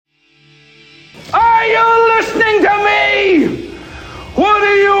listening to me? What do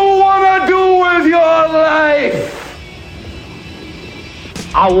you want to do with your life?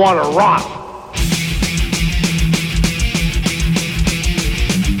 I want to rock.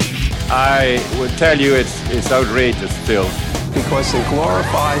 I would tell you it's outrageous filth. Because it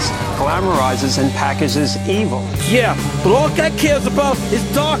glorifies, glamorizes, and packages evil. Yeah, but all God cares about is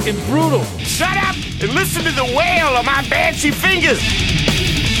dark and brutal. Shut up and listen to the wail of my banshee fingers.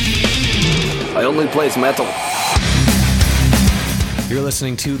 I only plays metal. You're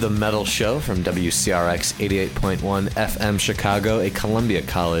listening to The Metal Show from WCRX 88.1 FM Chicago, a Columbia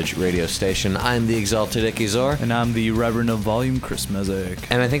College radio station. I'm the Exalted Ichizor. And I'm the Reverend of Volume, Chris Mezek.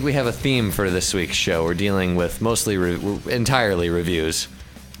 And I think we have a theme for this week's show. We're dealing with mostly, entirely reviews.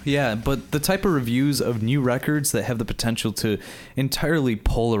 Yeah, but the type of reviews of new records that have the potential to entirely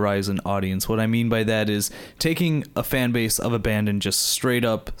polarize an audience. What I mean by that is taking a fan base of a band and just straight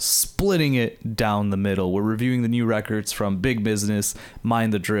up splitting it down the middle. We're reviewing the new records from Big Business,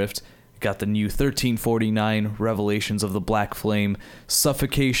 Mind the Drift, got the new 1349, Revelations of the Black Flame,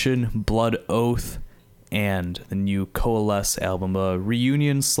 Suffocation, Blood Oath, and the new Coalesce album, a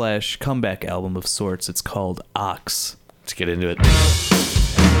reunion/comeback album of sorts. It's called Ox. Let's get into it.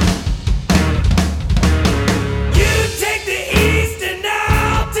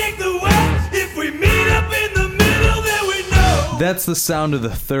 That's the sound of the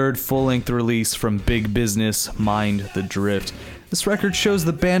third full-length release from Big Business, Mind the Drift. This record shows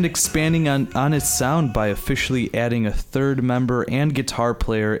the band expanding on its sound by officially adding a third member and guitar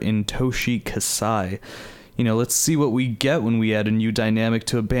player in Toshi Kasai. You know, let's see what we get when we add a new dynamic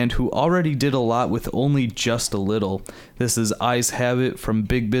to a band who already did a lot with only just a little. This is Eyes Have It from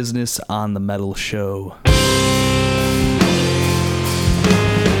Big Business on The Metal Show.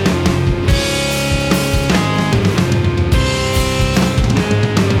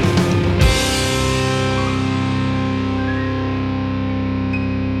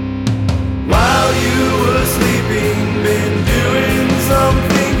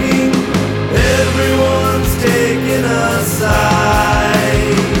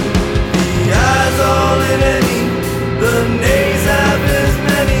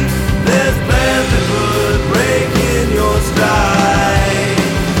 Break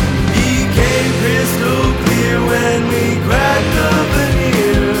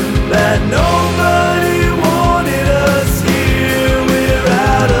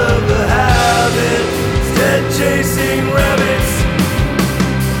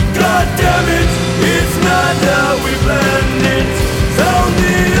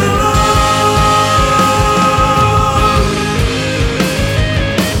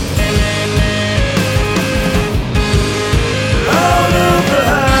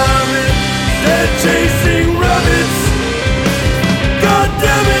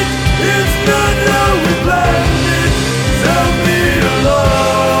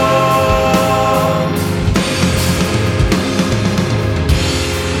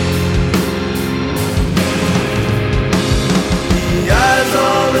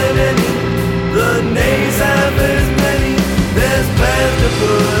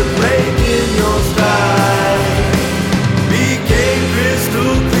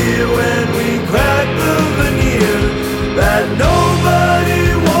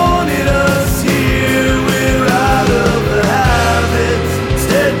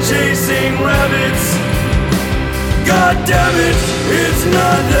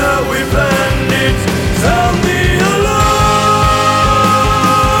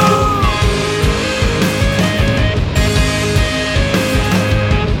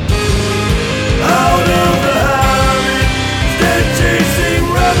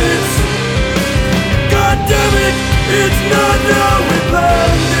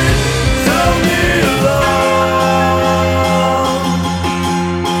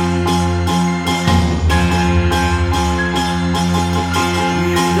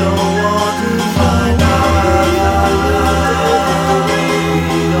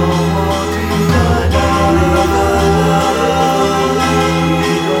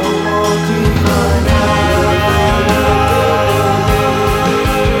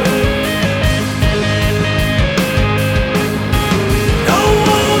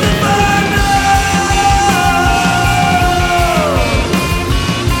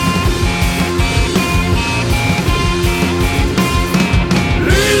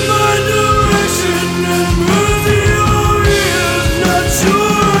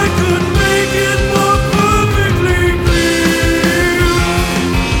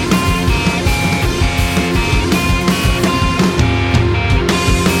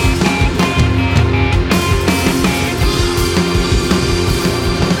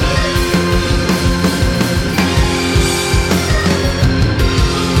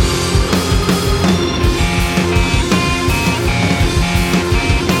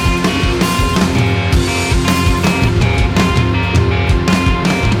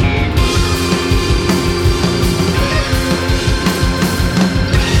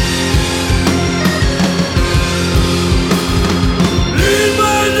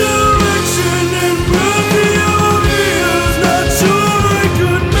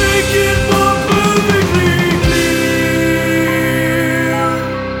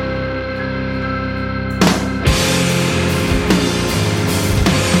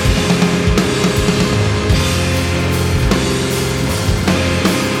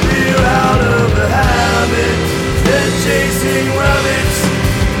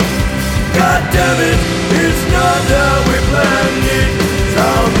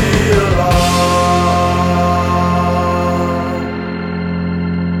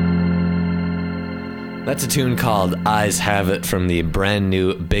That's a tune called Eyes Have It from the brand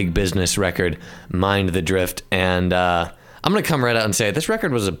new Big Business record, Mind the Drift. And I'm going to come right out and say this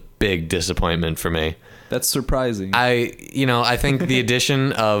record was a big disappointment for me. That's surprising. I think the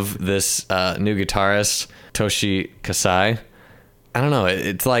addition of this new guitarist, Toshi Kasai, I don't know,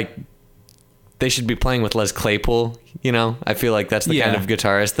 it's like they should be playing with Les Claypool, you know? I feel like that's the kind of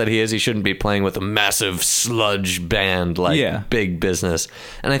guitarist that he is. He shouldn't be playing with a massive sludge band like Big Business.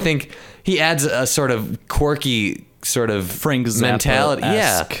 And I think he adds a sort of quirky sort of Frank Zappa-esque. mentality.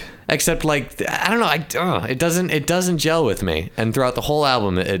 Yeah. Except like, I don't know, it doesn't gel with me. And throughout the whole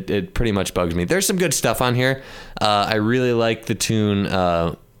album, it pretty much bugs me. There's some good stuff on here. I really like the tune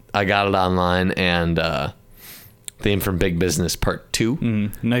I Got It Online, and Theme from Big Business Part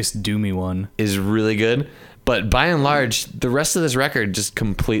 2. Nice doomy one. Is really good. But by and large, the rest of this record just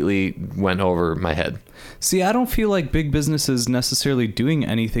completely went over my head. See, I don't feel like Big Business is necessarily doing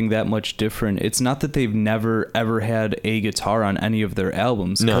anything that much different. It's not that they've never, ever had a guitar on any of their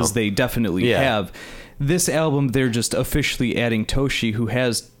albums, because they definitely have. This album, they're just officially adding Toshi, who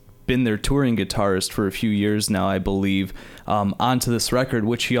has been their touring guitarist for a few years now, I believe, onto this record,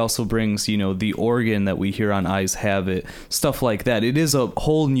 which he also brings, you know, the organ that we hear on Eyes Have It, stuff like that. It is a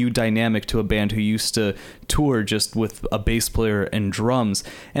whole new dynamic to a band who used to tour just with a bass player and drums.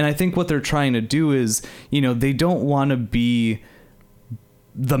 And I think what they're trying to do is, you know, they don't want to be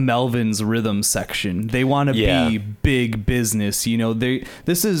the Melvins rhythm section. They want to be Big Business. You know,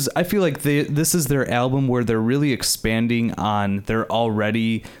 I feel like this is their album where they're really expanding on their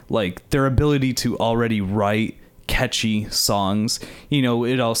already, like, their ability to already write catchy songs. You know,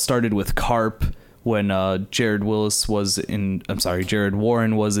 it all started with Carp when Jared Warren was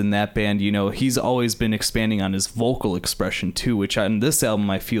in that band. You know, he's always been expanding on his vocal expression too, which on this album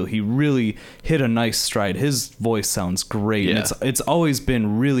I feel he really hit a nice stride. His voice sounds great. And it's always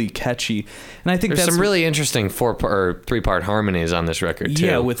been really catchy, and I think there's some really interesting 3-part harmonies on this record too.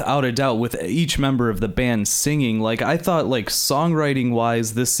 Yeah, without a doubt, with each member of the band singing. Like, I thought, like, songwriting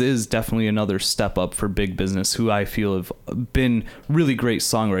wise, this is definitely another step up for Big Business, who I feel have been really great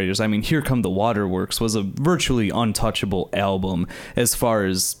songwriters. I mean, Here Come the Waterworks was a virtually untouchable album as far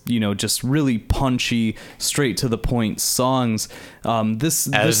as, you know, just really punchy, straight to the point songs. The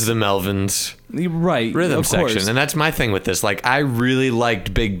Melvins rhythm section. And that's my thing with this. Like, I really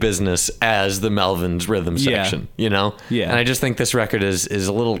liked Big Business as the Melvins rhythm section, you know? Yeah. And I just think this record is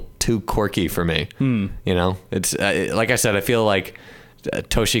a little too quirky for me. You know, it's like I said, I feel like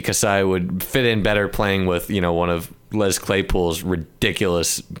Toshi Kasai would fit in better playing with, you know, one of Les Claypool's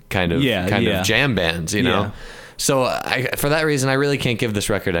ridiculous kind of jam bands, you know? So for that reason, I really can't give this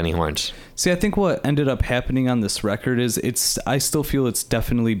record any horns. See, I think what ended up happening on this record is I still feel it's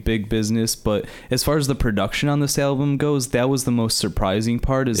definitely Big Business, but as far as the production on this album goes, that was the most surprising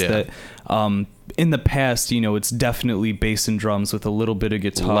part, is that in the past, you know, it's definitely bass and drums with a little bit of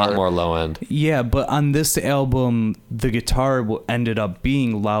guitar. A lot more low end. Yeah, but on this album, the guitar ended up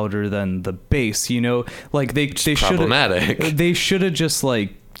being louder than the bass, you know? Like, they should have just,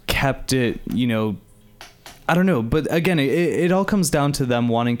 like, kept it, you know, I don't know, but again, it all comes down to them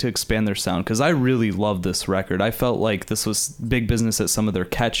wanting to expand their sound, because I really love this record. I felt like this was Big Business at some of their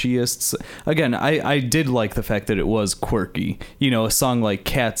catchiest. Again, I did like the fact that it was quirky. You know, a song like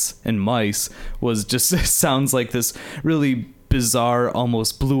Cats and Mice was just sounds like this really bizarre,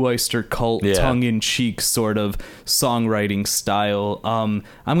 almost Blue Oyster Cult, tongue-in-cheek sort of songwriting style. I'm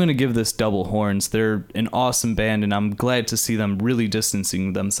going to give this double horns. They're an awesome band, and I'm glad to see them really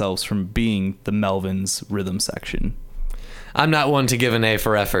distancing themselves from being the Melvins rhythm section. I'm not one to give an A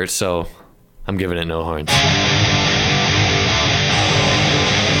for effort, so I'm giving it no horns.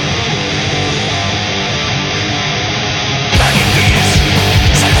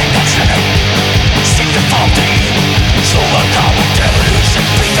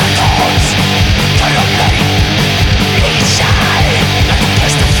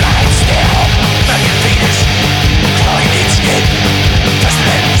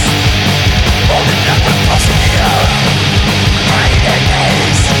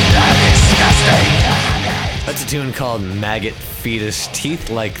 That's a tune called Maggot Fetus Teeth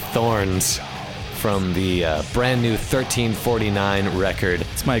Like Thorns from the brand new 1349 record.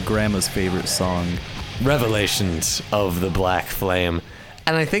 It's my grandma's favorite song. Revelations of the Black Flame.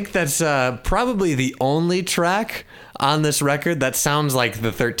 And I think that's probably the only track on this record that sounds like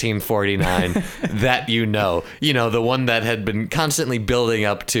the 1349 that you know. You know, the one that had been constantly building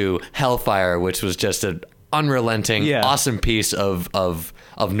up to Hellfire, which was just an unrelenting, awesome piece of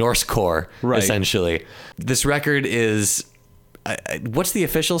Norsecore, essentially. This record is what's the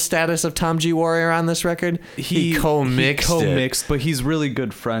official status of Tom G. Warrior on this record? He co-mixed, but he's really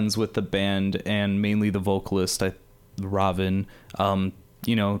good friends with the band and mainly the vocalist, Robin.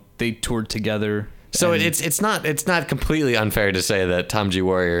 They toured together. So it's not completely unfair to say that Tom G.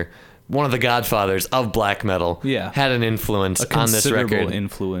 Warrior, one of the godfathers of black metal, had an influence on this record. A considerable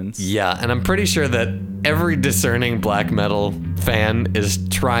influence. Yeah, and I'm pretty sure that every discerning black metal fan is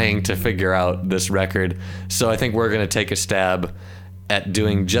trying to figure out this record. So I think we're going to take a stab at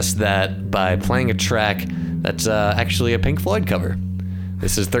doing just that by playing a track that's actually a Pink Floyd cover.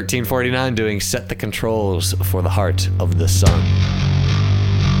 This is 1349 doing Set the Controls for the Heart of the Sun.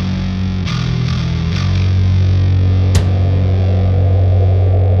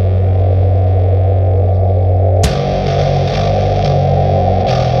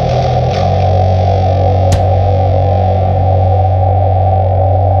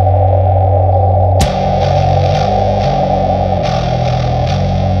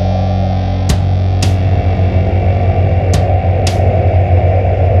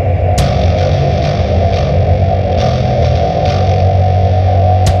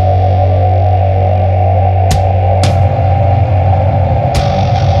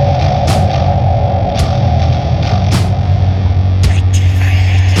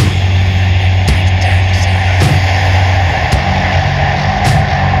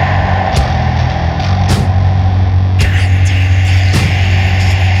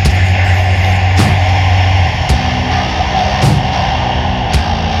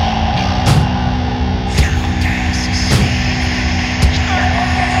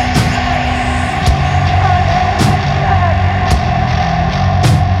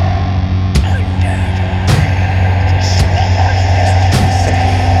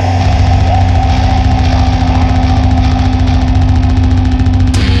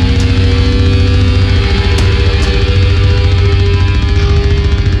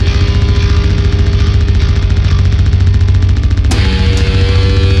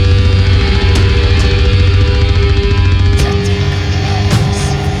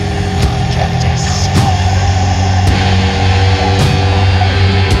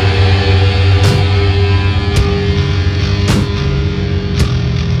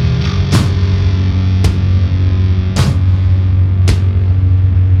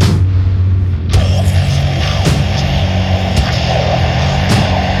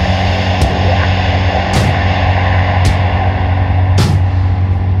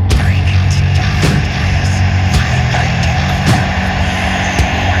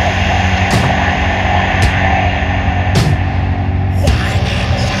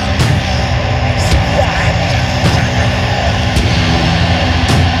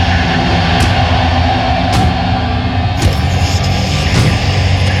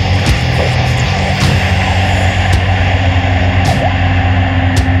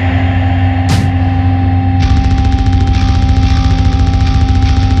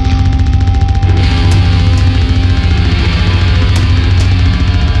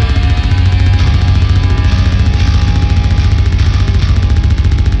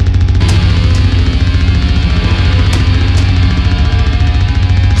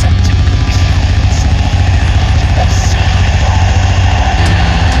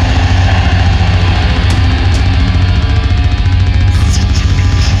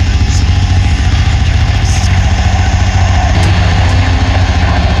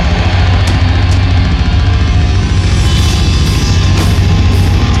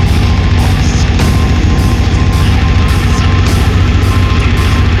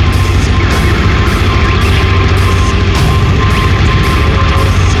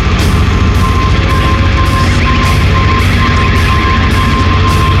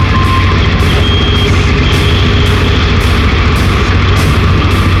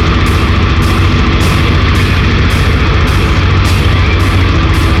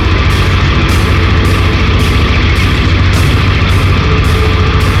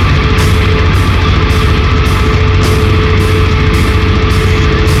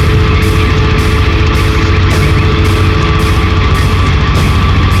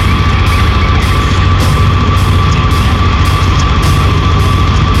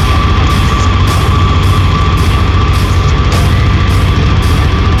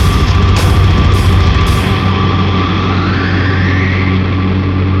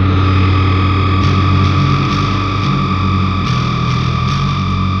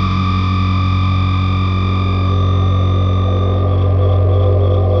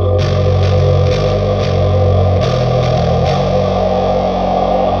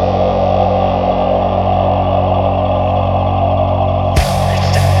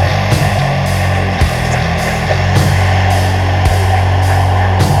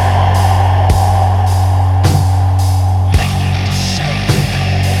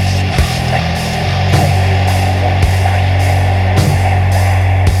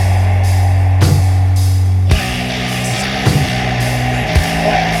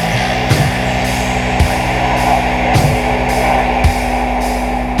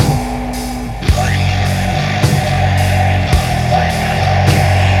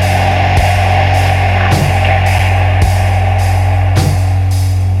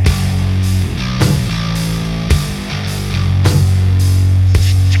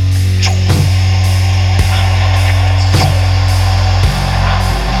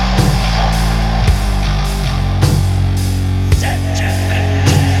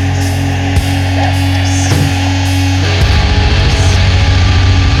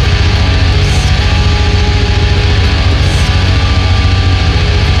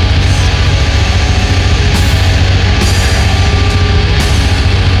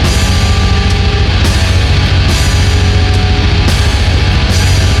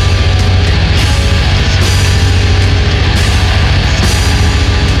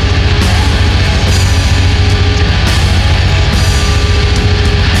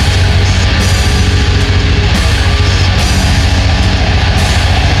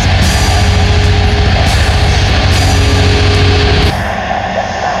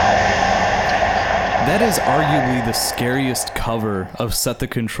 arguably the scariest cover of Set the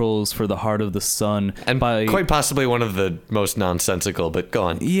Controls for the Heart of the Sun. And quite possibly one of the most nonsensical, but go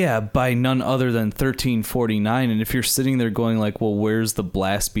on. Yeah, by none other than 1349. And if you're sitting there going like, well, where's the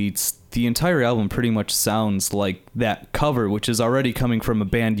blast beats? The entire album pretty much sounds like that cover, which is already coming from a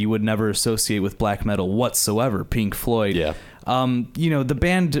band you would never associate with black metal whatsoever, Pink Floyd. Yeah. The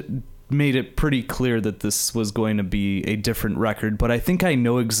band made it pretty clear that this was going to be a different record, but I think I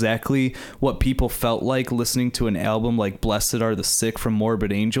know exactly what people felt like listening to an album like Blessed Are the Sick from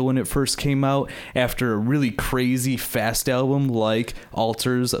Morbid Angel when it first came out, after a really crazy fast album like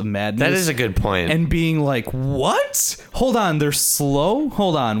Altars of Madness. That is a good point. And being like, what? Hold on, they're slow?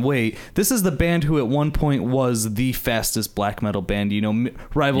 Hold on, wait. This is the band who at one point was the fastest black metal band,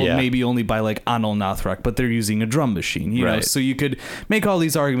 rivaled maybe only by like Anil Nathrak, but they're using a drum machine, you know, so you could make all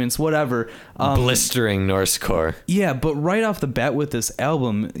these arguments, whatever. Blistering Norse core. Yeah, but right off the bat with this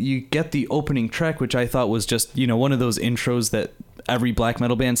album, you get the opening track, which I thought was just, one of those intros that every black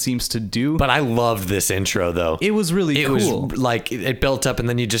metal band seems to do. But I loved this intro, though. It was really cool. It was like, it built up, and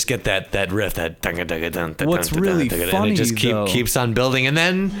then you just get that riff, that... What's really funny, and it just keeps on building, and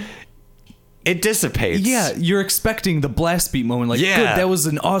then... it dissipates. Yeah, you're expecting the blast beat moment. Like, good, that was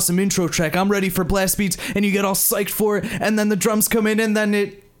an awesome intro track. I'm ready for blast beats. And you get all psyched for it, and then the drums come in, and then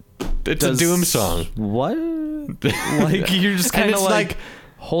it's a doom song. What? Like, you're just kind of like,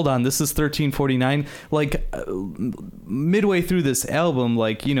 hold on, this is 1349. Like, midway through this album,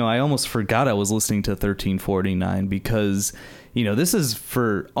 like, I almost forgot I was listening to 1349 because, this is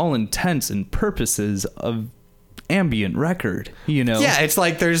for all intents and purposes of ambient record, Yeah, it's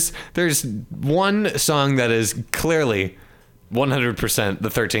like there's one song that is clearly 100% the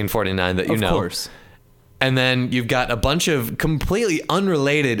 1349 that you know. Of course. And then you've got a bunch of completely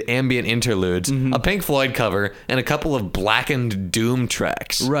unrelated ambient interludes, a Pink Floyd cover, and a couple of blackened doom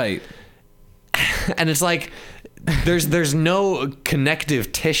tracks. Right. And it's like there's no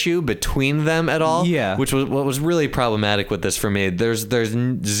connective tissue between them at all. Yeah. Which was what was really problematic with this for me. There's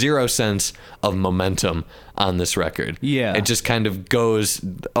zero sense of momentum on this record. Yeah. It just kind of goes,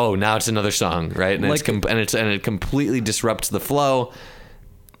 oh, now it's another song, right? And like, it completely disrupts the flow.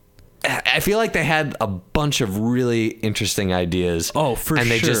 I feel like they had a bunch of really interesting ideas. Oh, for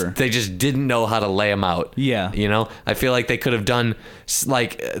sure. And they just didn't know how to lay them out. Yeah. I feel like they could have done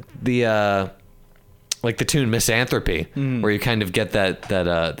like the tune Misanthropy, where you kind of get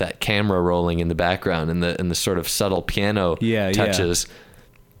that camera rolling in the background and the sort of subtle piano touches. Yeah.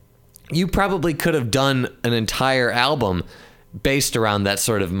 You probably could have done an entire album based around that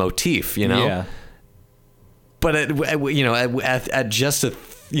sort of motif, Yeah. But at just a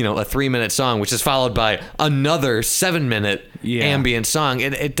 3-minute song, which is followed by another 7-minute ambient song,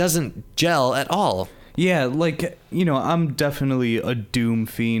 it doesn't gel at all. Yeah, like, I'm definitely a doom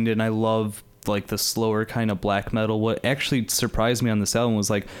fiend, and I love like the slower kind of black metal. What actually surprised me on this album was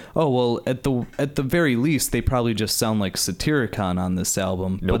like, oh well, at the very least they probably just sound like Satyricon on this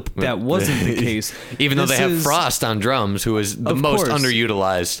album. Nope. But that wasn't the case. Even though they have Frost on drums, who is the most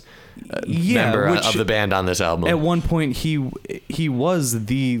underutilized member of the band on this album. At one point he was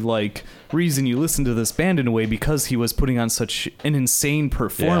the like reason you listen to this band in a way, because he was putting on such an insane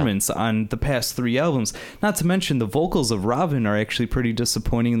performance on the past 3 albums. Not to mention the vocals of Robin are actually pretty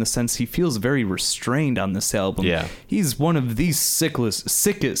disappointing in the sense he feels very restrained on this album. Yeah. He's one of the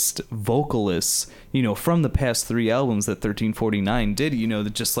sickest vocalists, from the past 3 albums that 1349 did,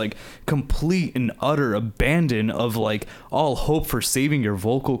 that just like complete and utter abandon of like all hope for saving your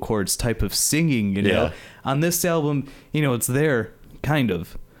vocal cords type of singing, Yeah. On this album, it's there, kind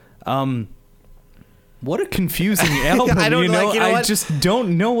of. What a confusing album. I just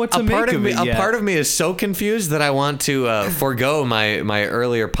don't know what to make of it yet. A part of me is so confused that I want to forego my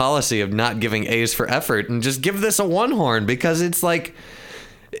earlier policy of not giving A's for effort and just give this a 1 horn, because it's like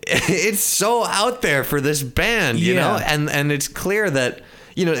it's so out there for this band, you know, and it's clear that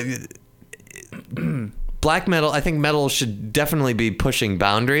black metal. I think metal should definitely be pushing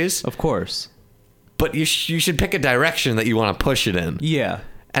boundaries, of course, but you should pick a direction that you want to push it in. Yeah.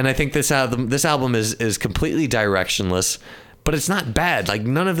 And I think this album is completely directionless, but it's not bad. Like,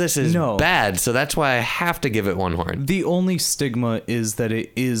 none of this is bad, so that's why I have to give it 1 horn. The only stigma is that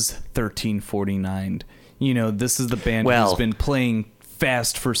it is 1349. This is the band who's been playing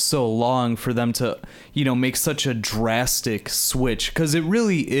fast for so long, for them to, make such a drastic switch, because it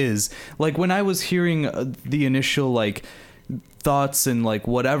really is. Like, when I was hearing the initial, like, thoughts and like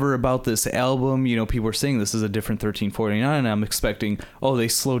whatever about this album. You know, people are saying this is a different 1349, and I'm expecting, oh, they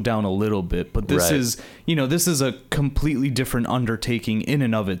slowed down a little bit, but this is, you know, this is a completely different undertaking in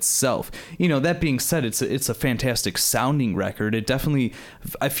and of itself. You know, that being said, it's a fantastic sounding record. It definitely,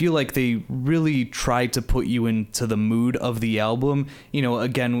 I feel like they really tried to put you into the mood of the album. You know,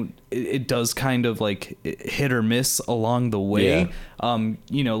 again, it does kind of like hit or miss along the way.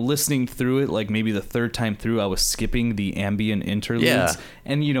 You know, listening through it, like maybe the third time through, I was skipping the ambient interludes,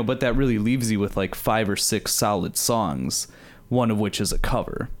 and you know, but that really leaves you with like 5 or 6 solid songs, one of which is a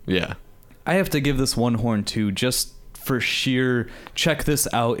cover. I have to give this one horn too, just for sheer, check this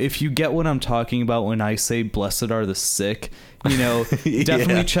out. If you get what I'm talking about when I say blessed are the sick, you know,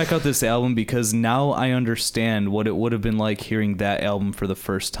 definitely check out this album, because now I understand what it would have been like hearing that album for the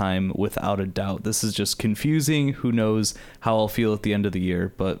first time, without a doubt. This is just confusing. Who knows how I'll feel at the end of the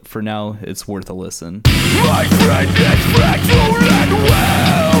year, but for now, it's worth a listen. My friend is fractal and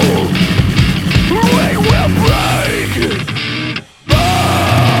well, we will break.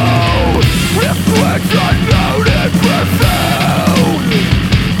 Oh, reflects unknown and profound.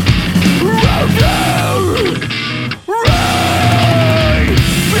 Round down, right,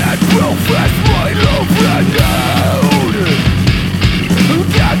 and profess my love renowned.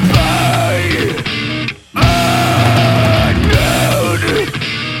 Get by unknown.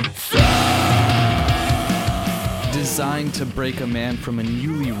 Designed to break a man from a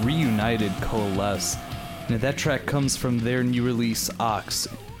newly reunited Coalesce. Now that track comes from their new release, Ox.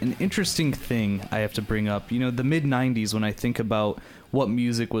 An interesting thing I have to bring up, you know, the mid-90s, when I think about what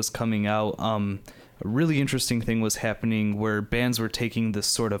music was coming out, a really interesting thing was happening where bands were taking this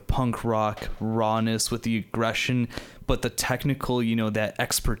sort of punk rock rawness with the aggression, but the technical, you know, that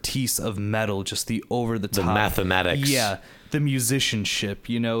expertise of metal, just the over-the-top. The mathematics. Yeah, the musicianship,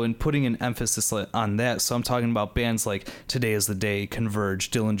 you know, and putting an emphasis on that. So I'm talking about bands like Today Is the Day, Converge,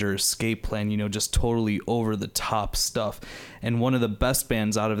 Dillinger Escape Plan, you know, just totally over-the-top stuff. And one of the best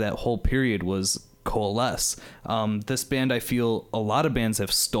bands out of that whole period was Coalesce. This band, I feel a lot of bands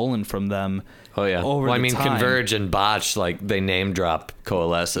have stolen from them. Oh yeah. Over well, I mean, time. Converge and Botch, like they name drop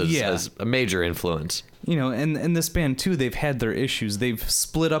Coalesce as a major influence. You know, and this band too, they've had their issues. They've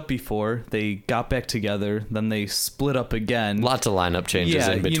split up before. They got back together, then they split up again. Lots of lineup changes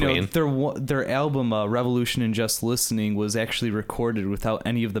in between. You know, their album Revolution in Just Listening was actually recorded without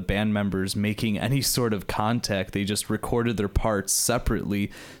any of the band members making any sort of contact. They just recorded their parts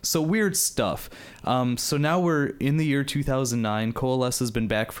separately. So weird stuff. So now we're in the year 2009. Coalesce has been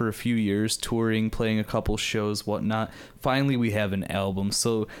back for a few years, touring, playing a couple shows, whatnot. Finally, we have an album.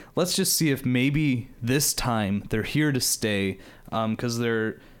 So let's just see if maybe this time they're here to stay, because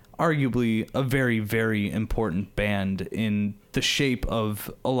they're arguably a very, very important band in the shape of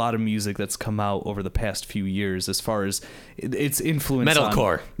a lot of music that's come out over the past few years, as far as its influence.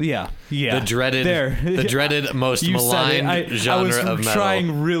 Metalcore. Yeah. The dreaded, most maligned genre of metal. I was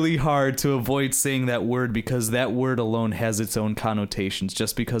trying really hard to avoid saying that word, because that word alone has its own connotations,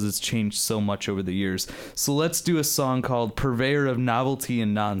 just because it's changed so much over the years. So let's do a song called Purveyor of Novelty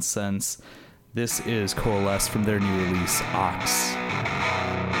and Nonsense. This is Coalesce from their new release, Ox.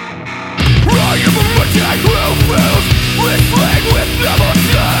 I am a attack who fills with slang with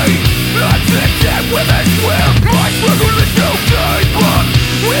novelty. Addicted with a swim, I struggle to do deeper.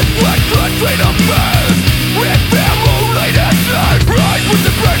 With blood country to pain, with family to save. Rise with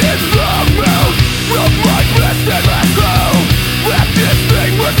the greatest long mouth, from my best and last go. Let this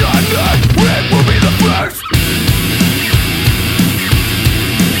thing was undone, it will be the first.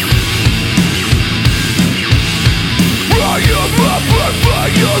 I am a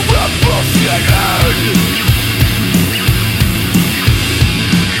purveyor of bullshit.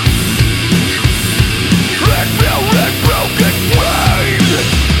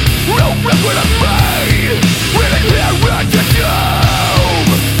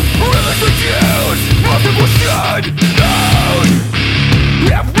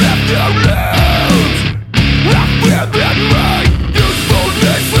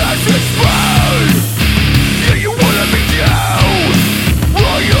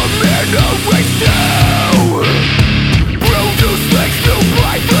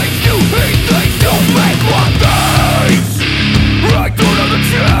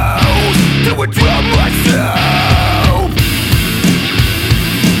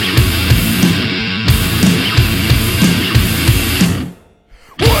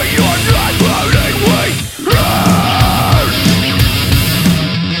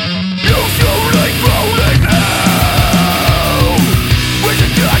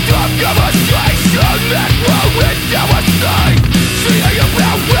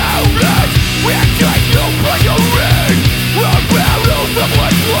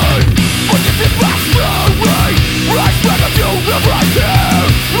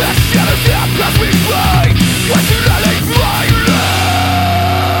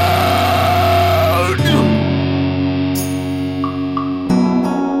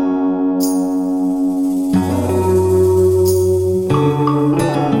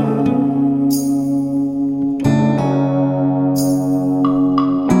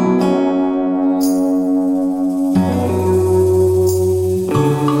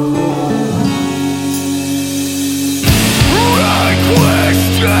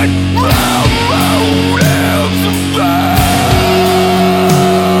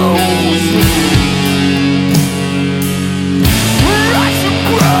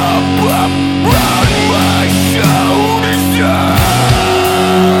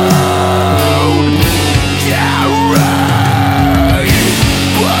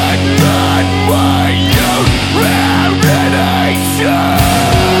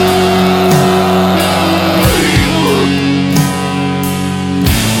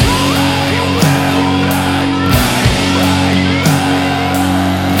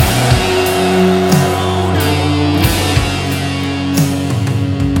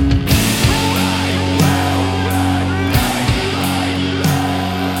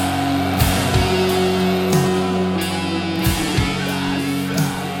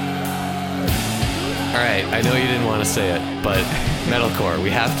 All right, I know you didn't want to say it, but metalcore, we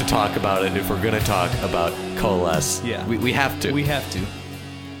have to talk about it if we're going to talk about Coalesce. Yeah. We have to. We have to.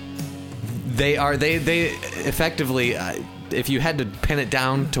 They effectively, if you had to pin it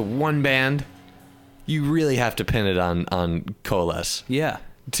down to one band, you really have to pin it on Coalesce. Yeah.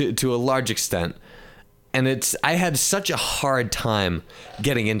 To a large extent. And I had such a hard time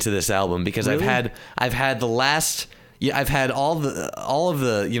getting into this album because Really? I've had the last... Yeah, I've had all of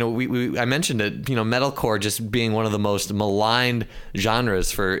the I mentioned it, metalcore just being one of the most maligned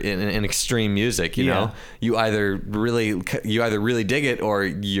genres for in extreme music, you know. You either really dig it or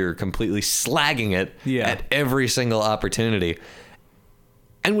you're completely slagging it at every single opportunity.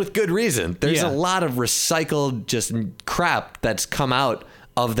 And with good reason. There's a lot of recycled just crap that's come out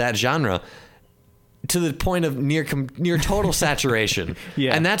of that genre to the point of near total saturation.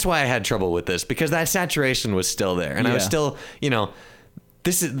 And that's why I had trouble with this, because that saturation was still there. And I was still,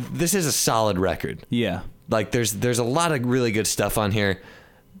 this is a solid record. Yeah. Like there's a lot of really good stuff on here.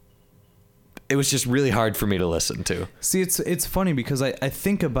 It was just really hard for me to listen to. See, it's funny because I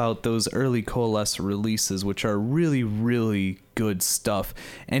think about those early Coalesce releases, which are really, really good stuff.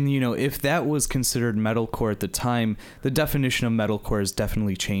 And, if that was considered metalcore at the time, the definition of metalcore has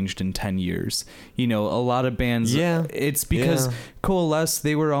definitely changed in 10 years. A lot of bands, it's because Coalesce,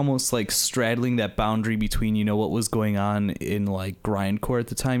 they were almost like straddling that boundary between, what was going on in like grindcore at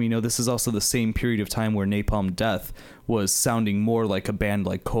the time. This is also the same period of time where Napalm Death was sounding more like a band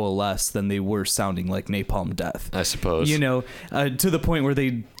like Coalesce than they were sounding like Napalm Death, I suppose. To the point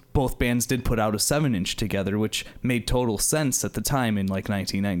where both bands did put out a 7-inch together, which made total sense at the time in like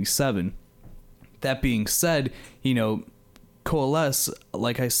 1997. That being said, Coalesce,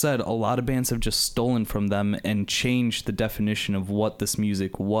 like I said, a lot of bands have just stolen from them and changed the definition of what this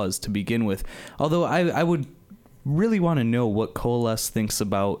music was to begin with. Although I would really want to know what Coalesce thinks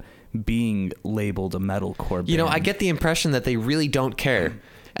about being labeled a metalcore band. I get the impression that they really don't care.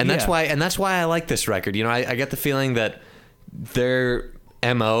 And that's why I like this record. I get the feeling that their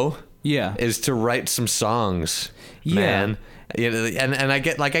MO is to write some songs, man. And I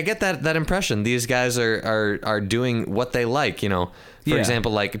get that impression. These guys are doing what they like, For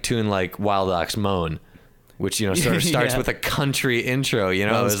example, like a tune like Wild Ox Moan, which sort of starts with a country intro.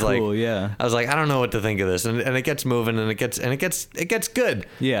 That was cool, I was like, I don't know what to think of this, and it gets moving, and it gets good.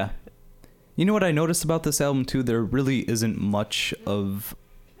 Yeah. You know what I noticed about this album too? There really isn't much of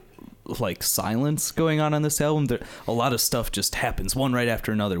like silence going on this album. A lot of stuff just happens one right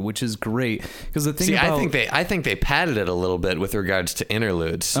after another, which is great. Because the thing I think they padded it a little bit with regards to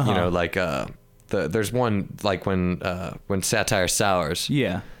interludes. There's one like when satire sours.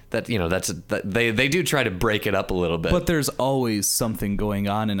 Yeah. They do try to break it up a little bit. But there's always something going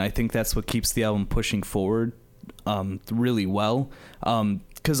on, and I think that's what keeps the album pushing forward really well.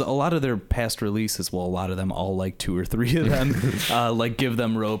 Because a lot of their past releases, well, a lot of them, all like 2 or 3 of them, like Give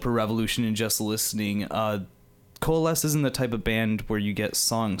Them Rope or Revolution and Just Listening. Coalesce isn't the type of band where you get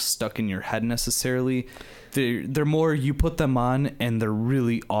songs stuck in your head necessarily. They're more, you put them on and they're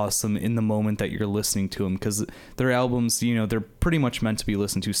really awesome in the moment that you're listening to them, because their albums, they're pretty much meant to be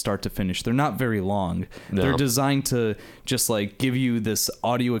listened to start to finish. They're not very long. No. They're designed to just like give you this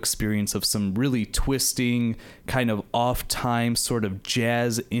audio experience of some really twisting, kind of off time, sort of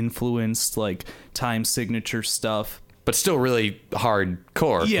jazz influenced, like time signature stuff. But still really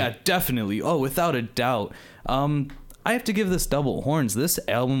hardcore. Yeah, definitely. Oh, without a doubt. I have to give this double horns. This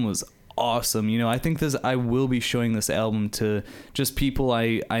album was awesome. I think I will be showing this album to just people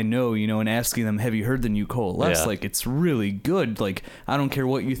I know, and asking them, have you heard the new Coalesce? Yeah. Like, it's really good. Like, I don't care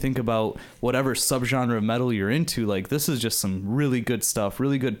what you think about whatever subgenre of metal you're into. Like, this is just some really good stuff,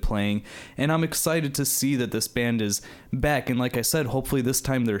 really good playing. And I'm excited to see that this band is back. And like I said, hopefully this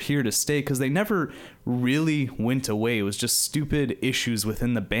time they're here to stay, because they never really went away. It was just stupid issues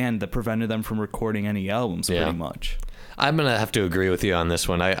within the band that prevented them from recording any albums, pretty much. I'm going to have to agree with you on this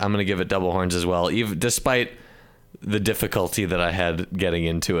one. I'm going to give it double horns as well, even despite the difficulty that I had getting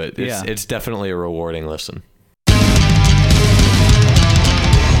into it. It's definitely a rewarding listen.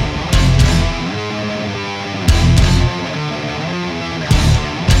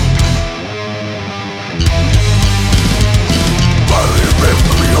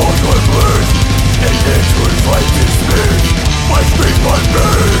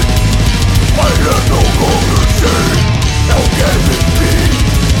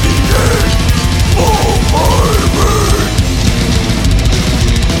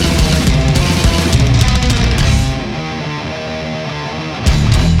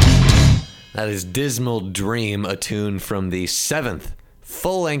 That is Dismal Dream, a tune from the 7th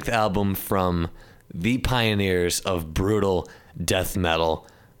full-length album from the pioneers of brutal death metal,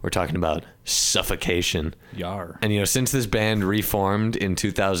 We're talking about Suffocation. Yar. And, since this band reformed in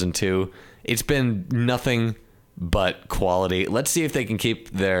 2002, it's been nothing but quality. Let's see if they can keep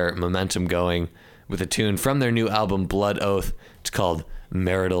their momentum going with a tune from their new album, Blood Oath. It's called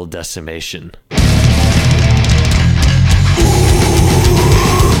Marital Decimation.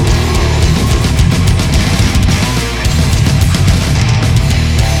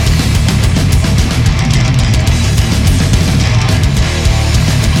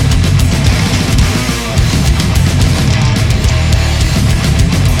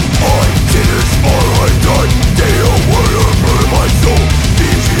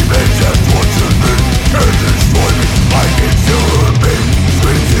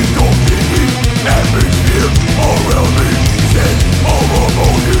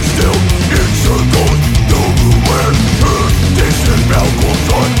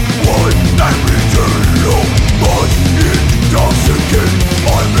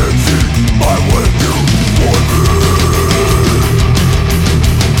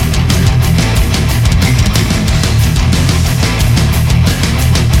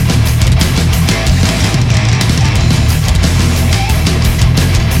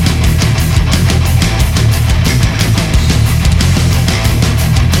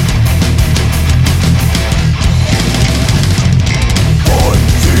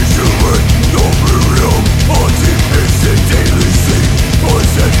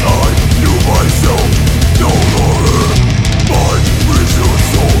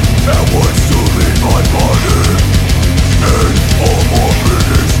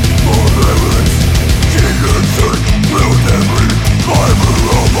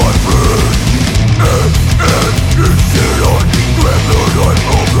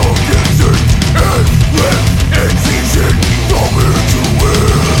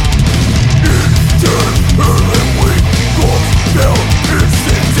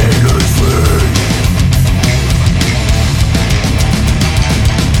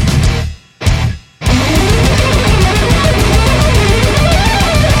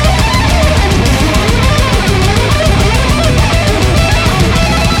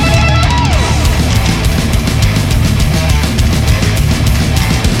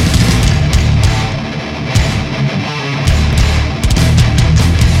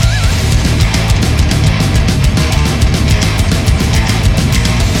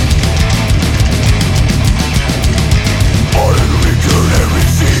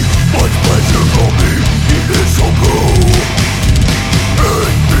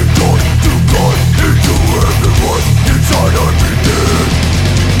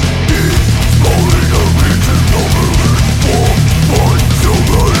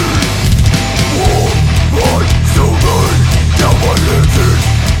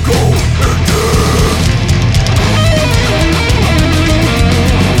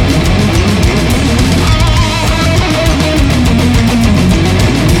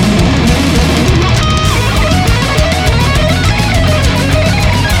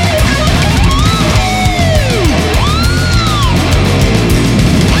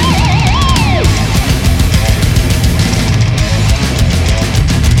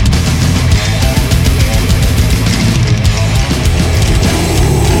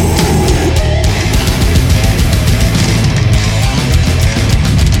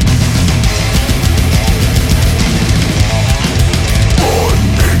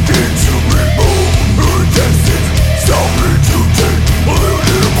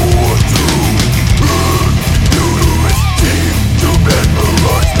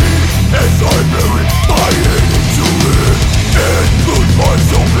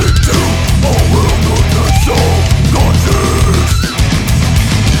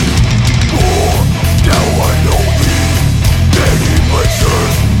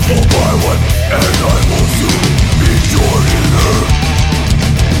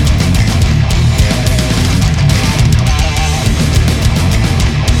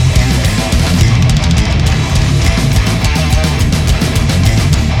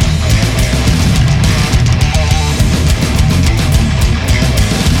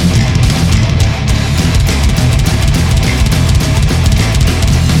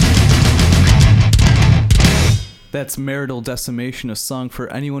 That's Marital Decimation, a song for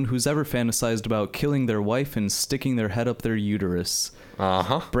anyone who's ever fantasized about killing their wife and sticking their head up their uterus.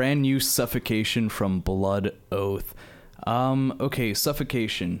 Uh-huh. Brand new Suffocation from Blood Oath. Okay,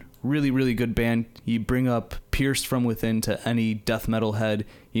 Suffocation. Really, really good band. You bring up Pierced from Within to any death metal head,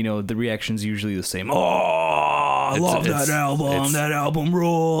 the reaction's usually the same. I love that album. That album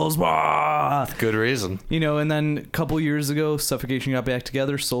rules. Good reason. And then a couple years ago, Suffocation got back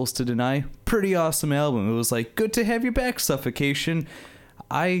together, Souls to Deny. Pretty awesome album. It was like, good to have you back, Suffocation.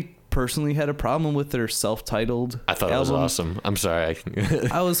 I personally had a problem with their self-titled I thought album. it was awesome. I'm sorry.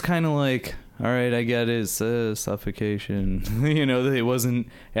 I was kind of like, all right, I get it. It's Suffocation. It wasn't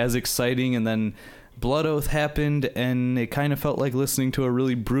as exciting. And then Blood Oath happened, and it kind of felt like listening to a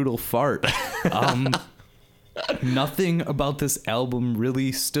really brutal fart. Nothing about this album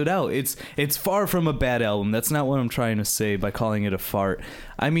really stood out. It's far from a bad album. That's not what I'm trying to say by calling it a fart.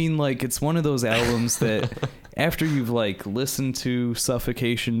 I mean, like, it's one of those albums that after you've like listened to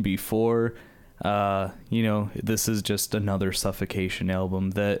Suffocation before, this is just another Suffocation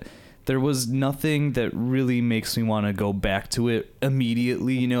album that there was nothing that really makes me want to go back to it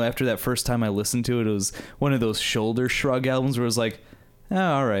immediately. After that first time I listened to it, it was one of those shoulder shrug albums where it was like,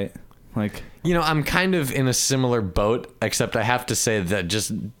 all right. Like, I'm kind of in a similar boat, except I have to say that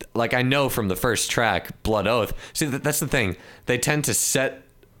just like I know from the first track, Blood Oath. See, that's the thing. They tend to set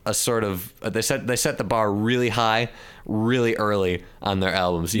a sort of they set the bar really high, really early on their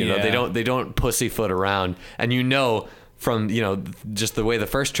albums. They don't pussyfoot around, and from just the way the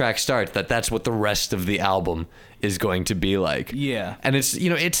first track starts that's what the rest of the album is going to be like. Yeah, and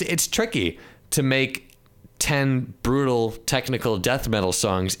it's tricky to make 10 brutal technical death metal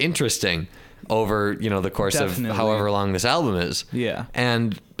songs interesting over the course Definitely. of however long this album is. Yeah,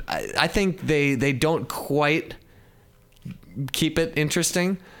 and I think they don't quite keep it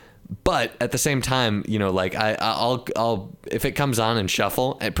interesting, but at the same time, I'll if it comes on in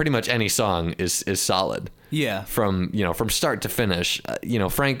shuffle, pretty much any song is solid. Yeah, from start to finish.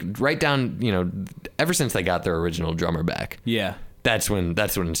 Frank, right down ever since they got their original drummer back. Yeah, that's when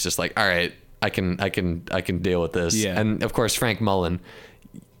it's just like, all right, I can deal with this. Yeah. And of course Frank Mullen,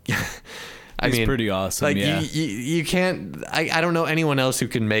 he's pretty awesome. Like, yeah, you can't. I don't know anyone else who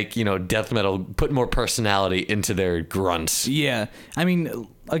can make death metal put more personality into their grunts. Yeah, I mean,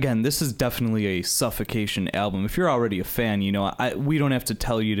 again, this is definitely a Suffocation album. If you're already a fan, we don't have to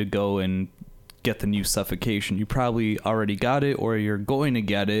tell you to go and get the new Suffocation. You probably already got it, or you're going to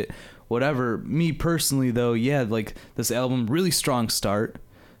get it. Whatever. Me personally, though, yeah, like this album, really strong start.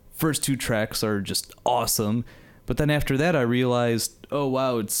 First 2 tracks are just awesome, but then after that I realized, oh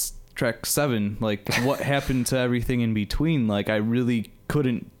wow, it's track 7. Like, what happened to everything in between? Like, I really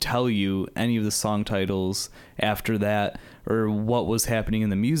couldn't tell you any of the song titles after that or what was happening in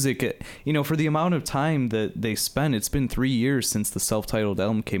the music. For the amount of time that they spent, it's been 3 years since the self-titled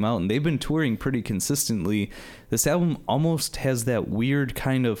album came out, and they've been touring pretty consistently. This album almost has that weird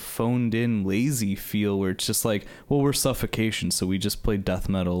kind of phoned in lazy feel where it's just like, well, we're Suffocation, so we just play death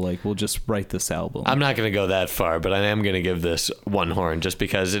metal, like we'll just write this album. I'm not going to go that far, but I am going to give this one horn just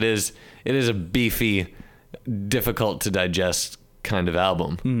because it is a beefy, difficult to digest kind of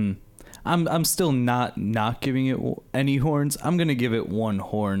album. I'm still not giving it any horns. I'm gonna give it 1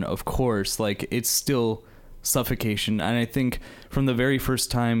 horn, of course. Like, it's still Suffocation, and I think from the very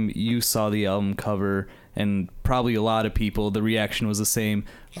first time you saw the album cover, and probably a lot of people, the reaction was the same.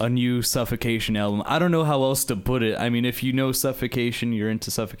 A new Suffocation album. I don't know how else to put it. I mean, if you know Suffocation, you're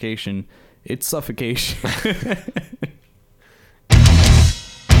into Suffocation. It's Suffocation.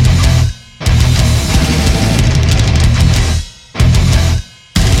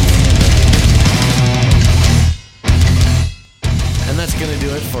 Going to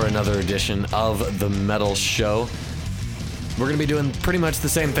do it for another edition of The Metal Show. We're going to be doing pretty much the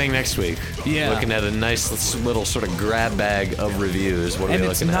same thing next week. Yeah. Looking at a nice little sort of grab bag of reviews. What are we looking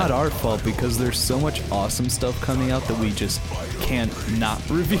at? And it's not our fault because there's so much awesome stuff coming out that we just can't not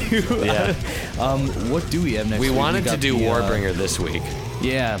review. Yeah. What do we have next week? We wanted to do Warbringer this week.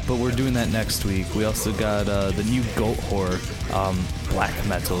 Yeah, but we're doing that next week. We also got the new Goat Horror, black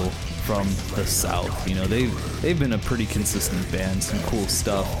metal from the South. They've been a pretty consistent band, some cool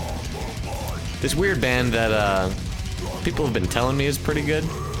stuff. This weird band that people have been telling me is pretty good.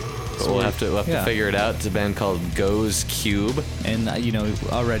 But we'll have to figure it out. It's a band called Goes Cube. And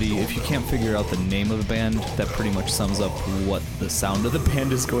already, if you can't figure out the name of the band, that pretty much sums up what the sound of the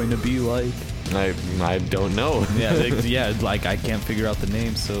band is going to be like. I don't know. Like, I can't figure out the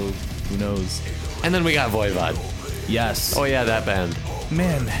name, so who knows. And then we got Voivod. Yes. Oh yeah, that band.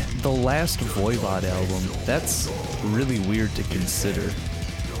 Man, the last Voivod album, that's really weird to consider.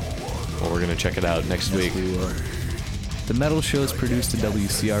 Well, we're going to check it out next week. We will. The Metal Show is produced at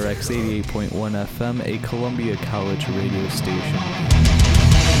WCRX 88.1 FM, a Columbia College radio station.